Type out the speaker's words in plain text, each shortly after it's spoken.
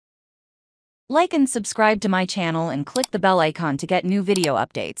Like and subscribe to my channel and click the bell icon to get new video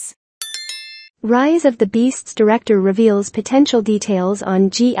updates. Rise of the Beasts director reveals potential details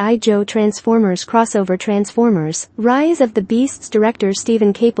on G.I. Joe Transformers crossover. Transformers, Rise of the Beasts director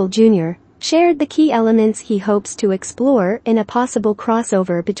Steven Caple Jr. shared the key elements he hopes to explore in a possible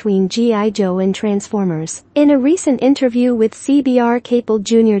crossover between G.I. Joe and Transformers. In a recent interview with CBR, Caple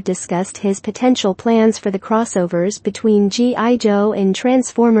Jr. discussed his potential plans for the crossovers between G.I. Joe and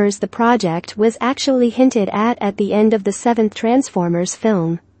Transformers. The project was actually hinted at the end of the 7th Transformers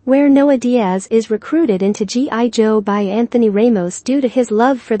film, where Noah Diaz is recruited into G.I. Joe by Anthony Ramos due to his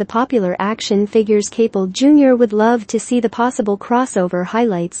love for the popular action figures. Caple Jr. would love to see the possible crossover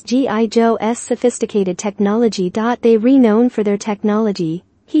highlights G.I. Joe's sophisticated technology. They renown for their technology,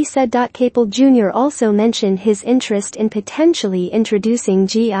 he said. Caple Jr. also mentioned his interest in potentially introducing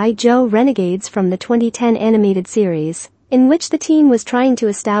G.I. Joe Renegades from the 2010 animated series, in which the team was trying to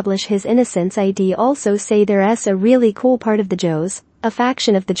establish his innocence. I'd also say there's a really cool part of the Joes, a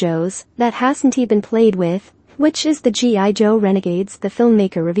faction of the Joes, that hasn't been played with, which is the G.I. Joe Renegades, the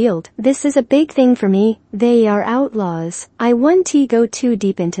filmmaker revealed. This is a big thing for me. They are outlaws. I won't go too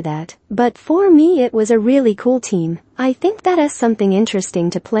deep into that, but for me it was a really cool team. I think that is something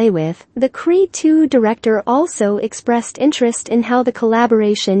interesting to play with. The Creed 2 director also expressed interest in how the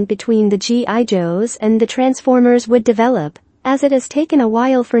collaboration between the G.I. Joes and the Transformers would develop, as it has taken a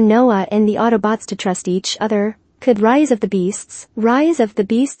while for Noah and the Autobots to trust each other. Could Rise of the Beasts?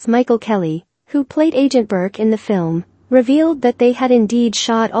 Michael Kelly, who played Agent Burke in the film, revealed that they had indeed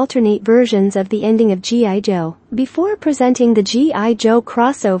shot alternate versions of the ending of G.I. Joe. Before presenting the G.I. Joe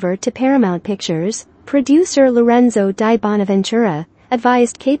crossover to Paramount Pictures, producer Lorenzo Di Bonaventura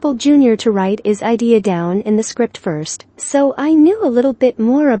advised Caple Jr. to write his idea down in the script first. So I knew a little bit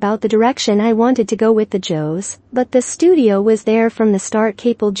more about the direction I wanted to go with the Joes, but the studio was there from the start,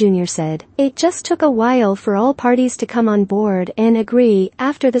 Caple Jr. said. It just took a while for all parties to come on board and agree.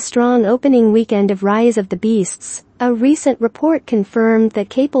 After the strong opening weekend of Rise of the Beasts, a recent report confirmed that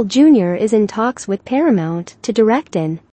Caple Jr. is in talks with Paramount to direct in